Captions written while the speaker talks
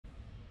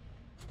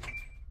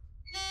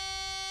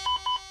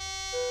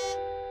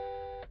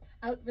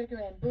outrigger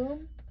and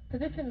boom,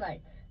 position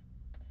lights.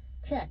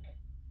 Check.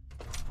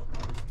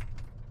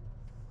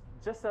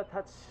 Just a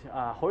touch,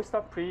 hoist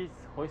up please,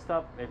 hoist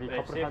up maybe a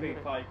couple of hundred. See if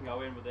you can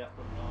go in without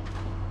putting on.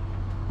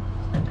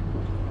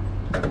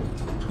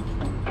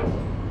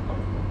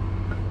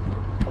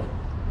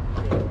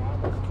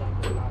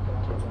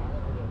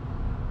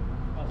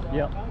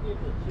 Yeah.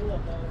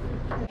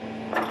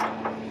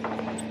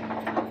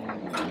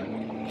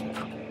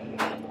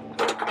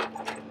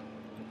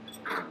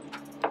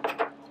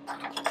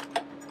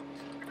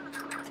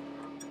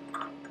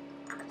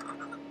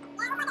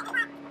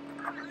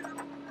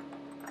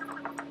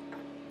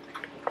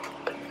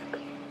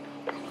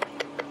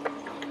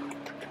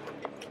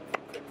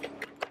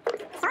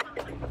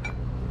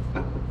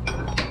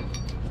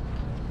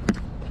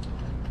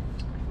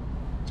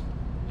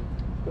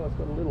 It's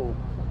got a little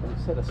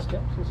set of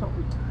steps or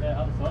something.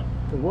 Yeah, other side.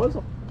 It was.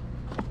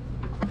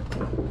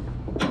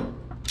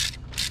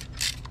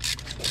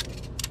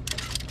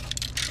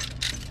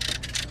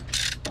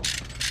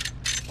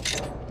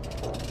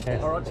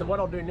 Yes. All right, so what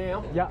I'll do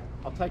now, Yeah.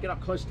 I'll take it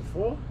up close to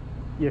 4,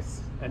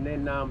 Yes. and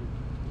then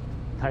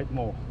Tight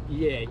more.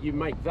 yeah, you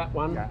make that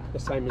one Yeah. the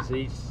same as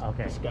these.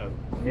 Okay. Let's go.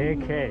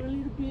 Okay. A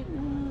little bit.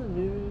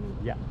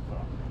 Yeah.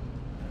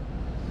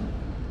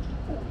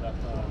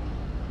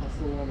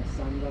 Hustle on a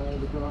Sunday,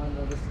 the grind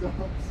never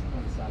stops.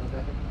 On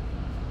Saturday.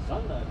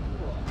 Sunday?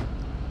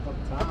 Got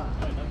tar.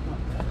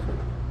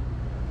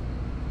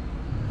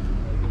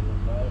 Maybe the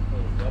photo for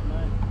the job,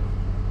 mate.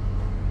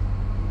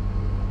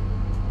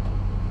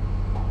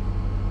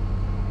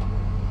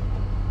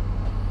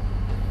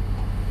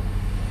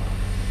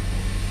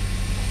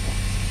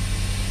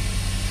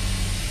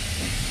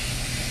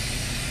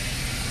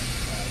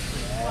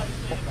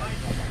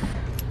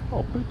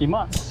 Oh, pretty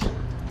much.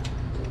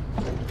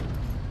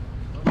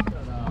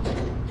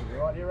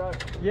 Right, hero.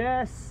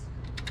 Yes.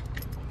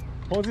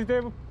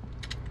 Positive.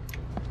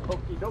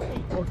 Okie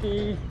dokie.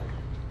 Okay.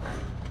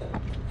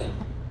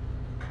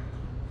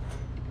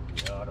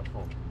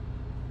 Beautiful.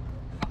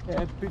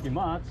 Yeah, pretty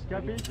much.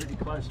 Happy? Pretty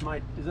close,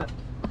 mate, is it?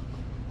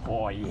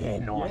 Oh, yeah,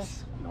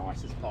 nice.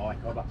 Nice as pie.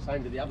 Hold up,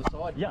 same to the other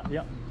side. Yeah,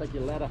 yeah. Take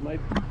your ladder, mate.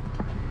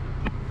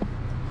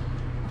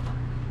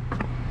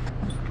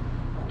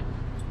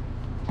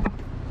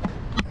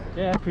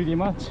 Yeah, pretty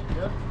much.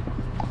 Yep.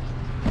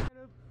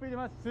 Pretty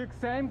much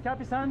same,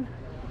 Capi-san.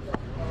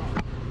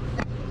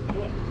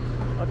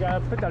 Okay,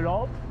 I'll put the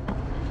rope.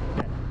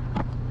 Okay.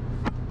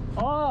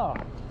 Oh,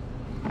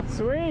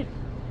 sweet.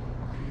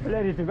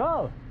 Ready to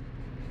go.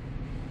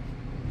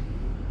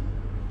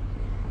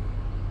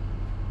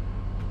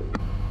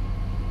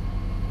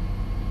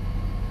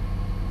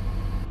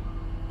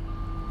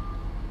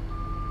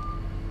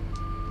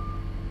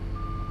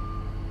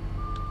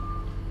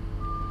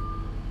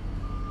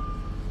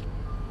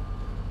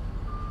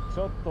ち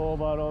ょっとオー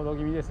バーロード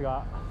気味です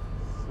が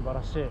素晴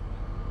らしい。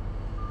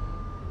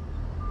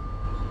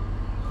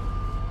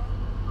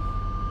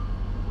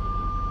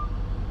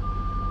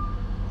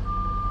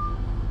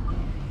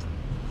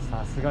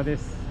さすがで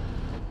す。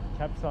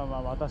キャプさん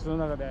は私の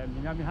中で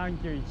南半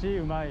球一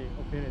うまい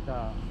オペレー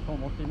ターと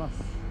思っていま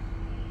す。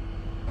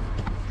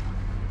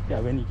で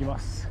は上に行きま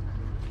す。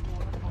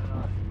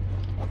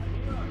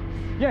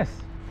Yes.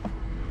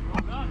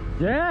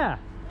 Yeah.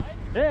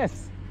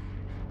 Yes.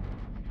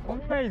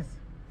 Always.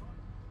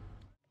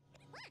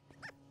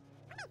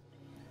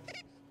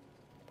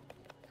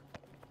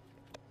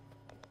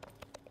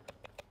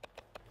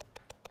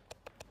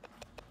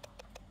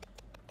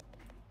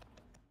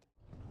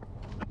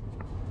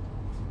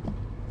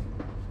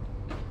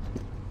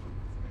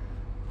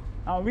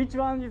 Which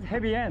one is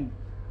heavy end?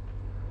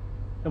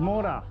 The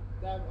motor.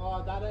 That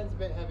end's a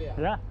bit heavier.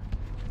 Yeah.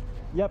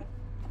 Yep.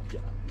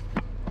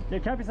 Yeah,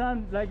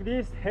 Capi-san, like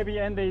this heavy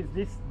end is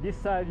this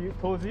side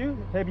towards you,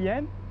 heavy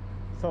end.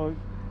 So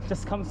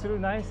just come through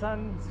nice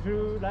and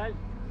through right.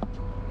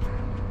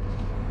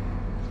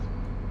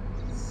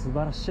 素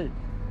晴らしい。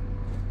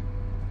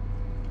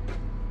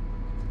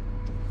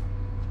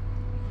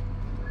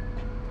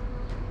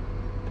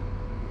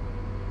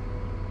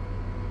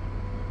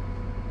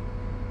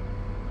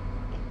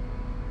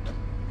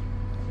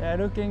Yeah,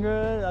 looking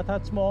good. A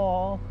touch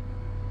more.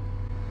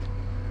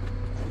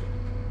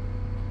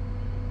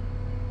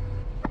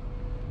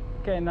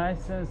 Okay,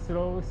 nice and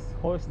slow.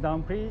 Hoist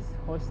down, please.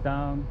 Hoist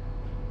down.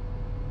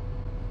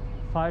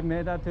 5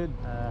 meters to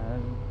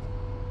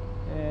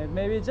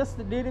maybe just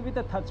a little bit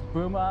of touch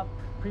boom up,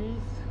 please.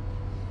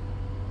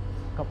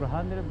 Couple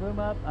hundred boom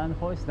up and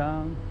hoist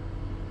down.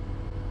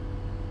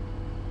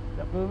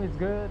 The boom is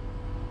good.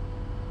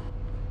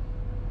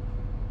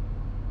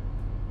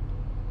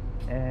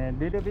 And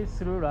little bit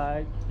through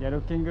right. Yeah,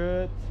 looking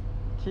good.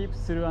 Keep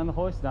through and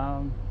hoist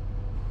down.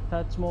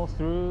 Touch more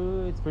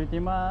through. It's pretty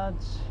much.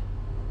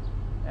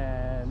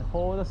 And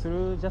hold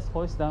through. Just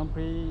hoist down,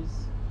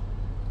 please.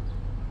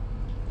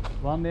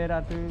 1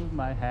 meter to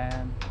my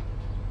hand.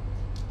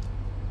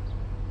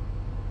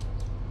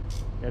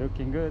 Yeah,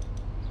 looking good.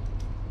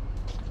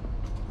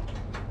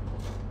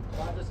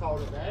 Can I just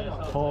hold it there?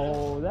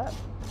 Hold that.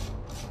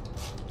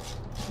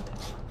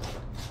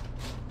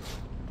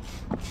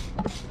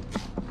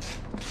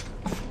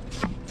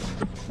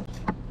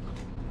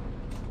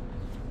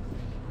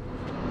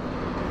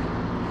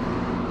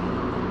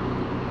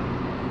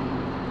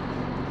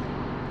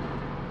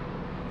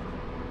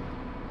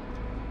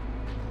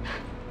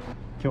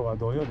 今日は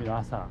土曜日の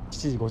朝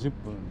7時50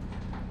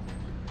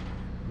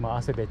分、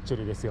汗べっちょ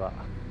りですが、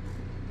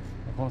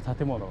この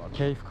建物は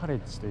ケイフカレ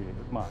ッジという、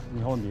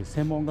日本でいう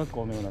専門学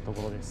校のようなと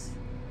ころです。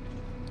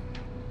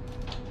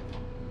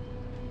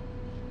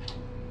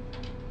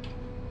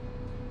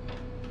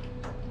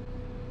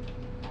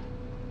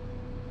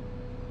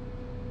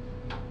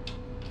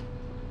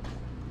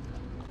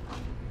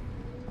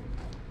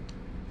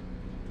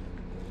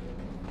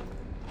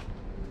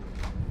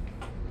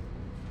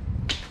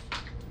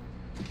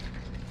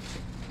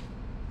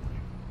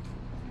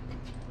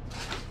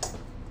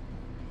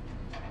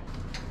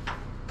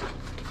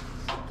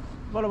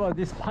What about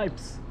these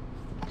pipes?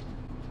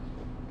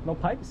 No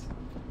pipes?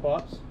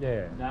 Pipes?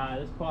 Yeah. Nah,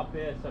 this pipe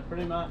here, so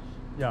pretty much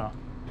Yeah.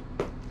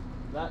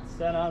 that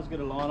center's got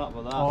to line up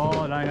with that.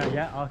 Oh, line up.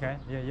 Yeah. Okay.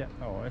 Yeah.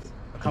 No worries.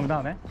 Come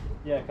down, eh?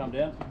 Yeah, come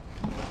down.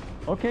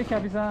 Okay,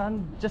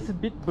 Captain. Just a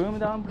bit boom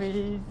down,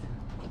 please.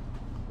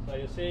 So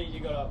you see you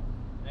got an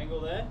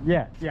angle there?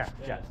 Yeah.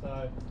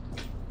 So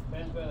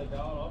depends where they're going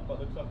off, but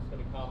looks like it's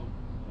going to come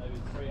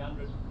maybe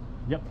 300.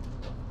 Yep.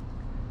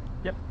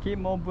 Keep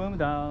more boom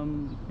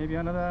down. Maybe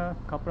another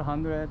couple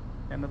hundred,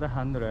 another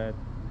 100.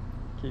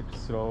 Keep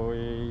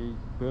slowly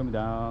boom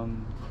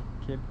down.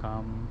 Keep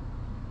calm.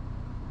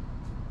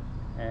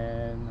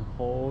 And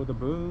hold the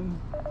boom.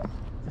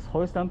 Just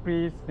hoist down,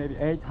 please. Maybe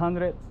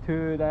 800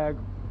 to the.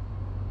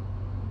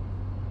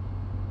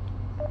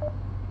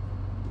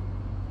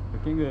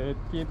 Looking good.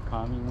 Keep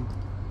coming.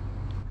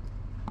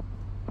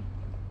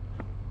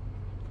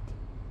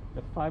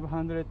 The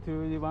 500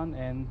 to the one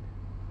end.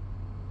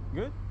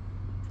 Good.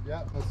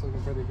 Yeah, that's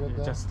looking pretty good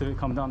there. Just to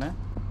come down, eh?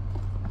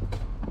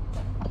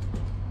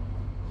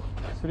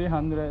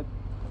 300,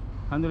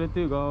 100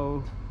 to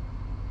go.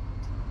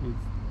 It's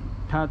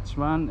touch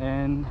one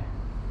and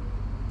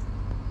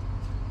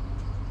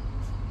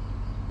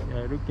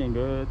yeah, looking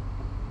good.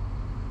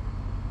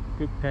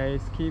 Good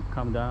pace. Keep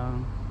come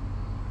down.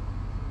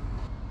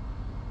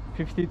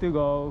 50 to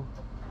go.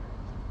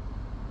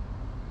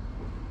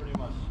 Pretty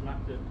much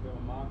smacked it where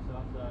my marks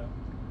are,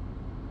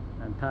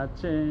 so And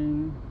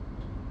touching.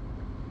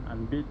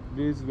 And bit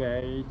this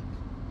way.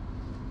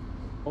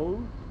 Oh,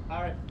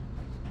 hurry.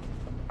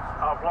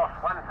 I've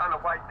lost 1 ton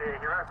of weight there,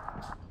 hero.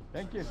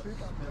 thank you.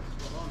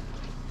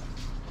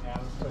 Yeah,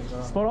 that's pretty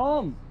good. Spot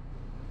on.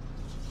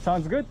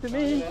 Sounds good to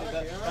me.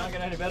 Can't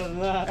get any better than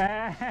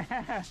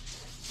that.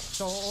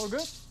 So all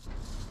good.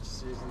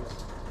 Just using it.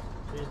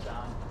 She's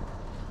done.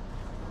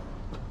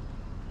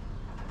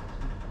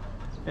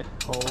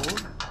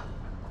 Hold.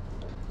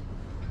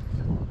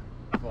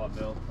 Right,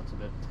 Bill, that's a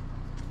bit.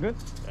 Good.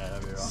 Yeah, that'll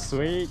be right.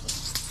 Sweet.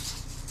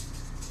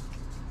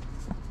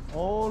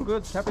 All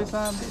good,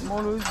 Captain.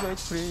 More loose weight,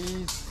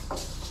 please.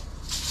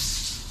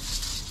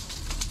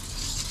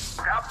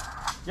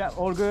 Yeah,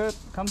 all good.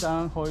 Come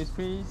down, hoist,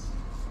 please.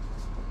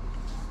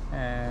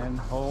 And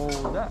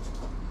hold that.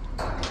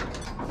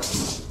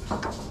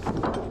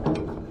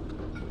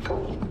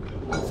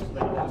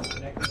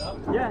 Connect it up.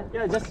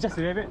 Yeah, just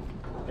leave it.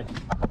 Okay.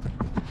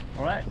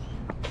 All right.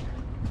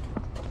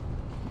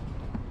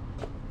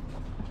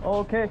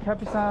 Okay,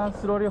 Captain,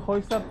 slowly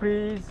hoist up,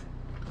 please.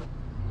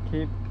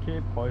 Keep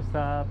hoist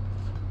up.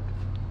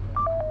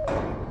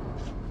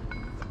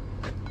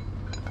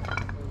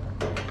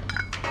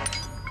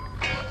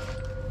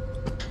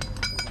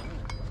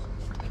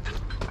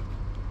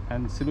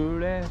 And through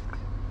left.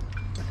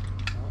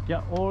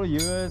 Yeah, all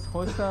yours,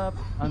 hoist up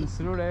and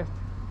through left.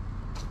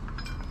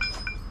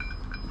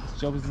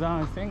 Job's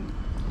done, I think.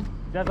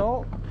 That's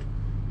all.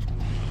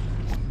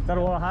 That's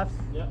all I have.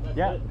 Yep, that's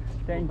Yeah, it.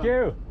 thank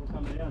We'll you.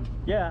 come down.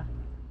 Yeah.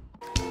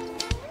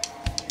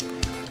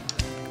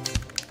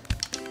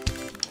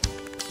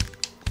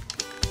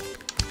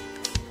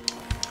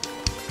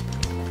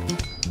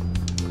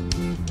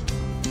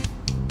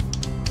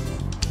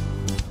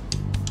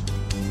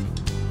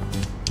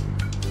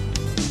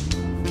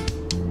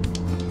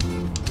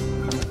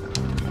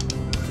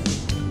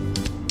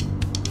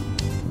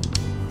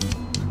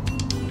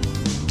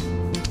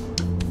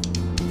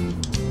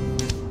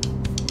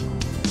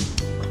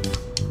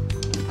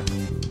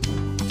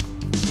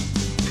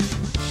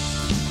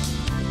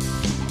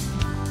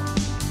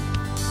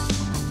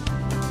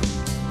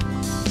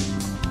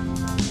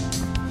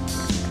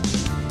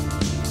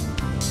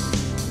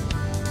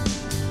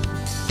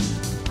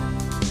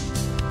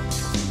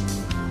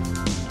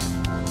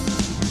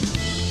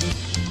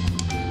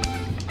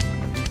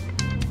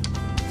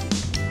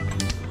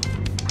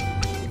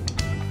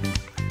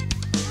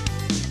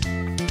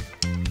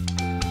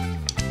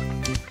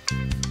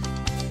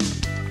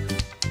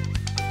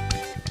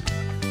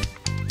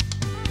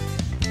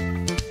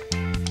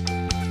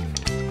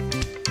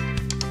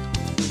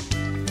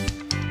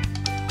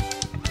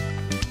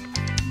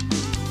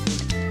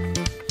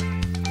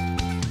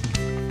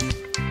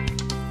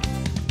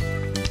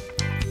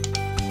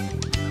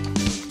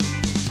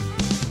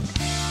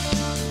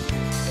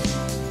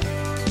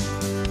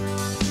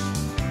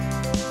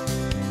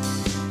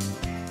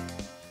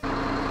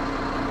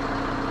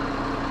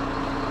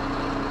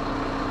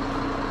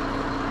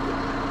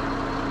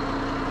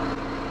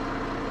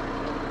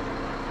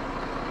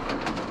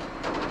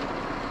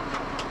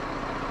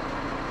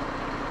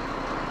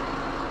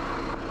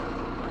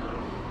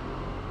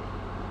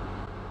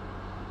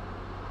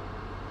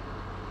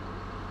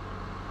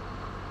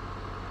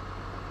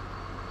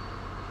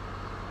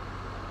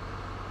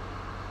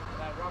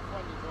 off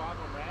when you drive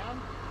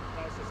around.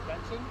 No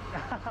suspension.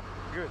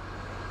 Good.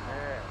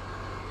 Yeah.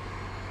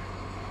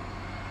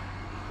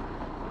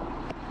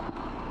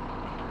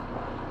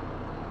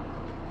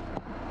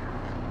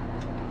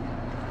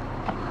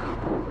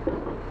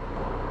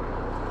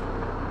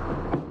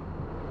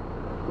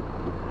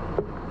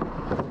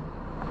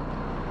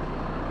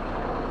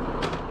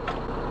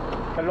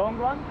 The long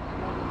one?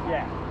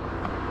 Yeah.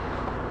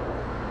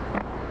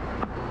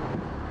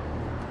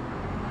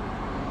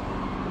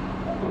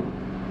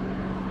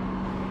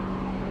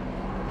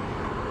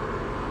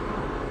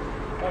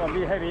 Gonna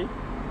be heavy.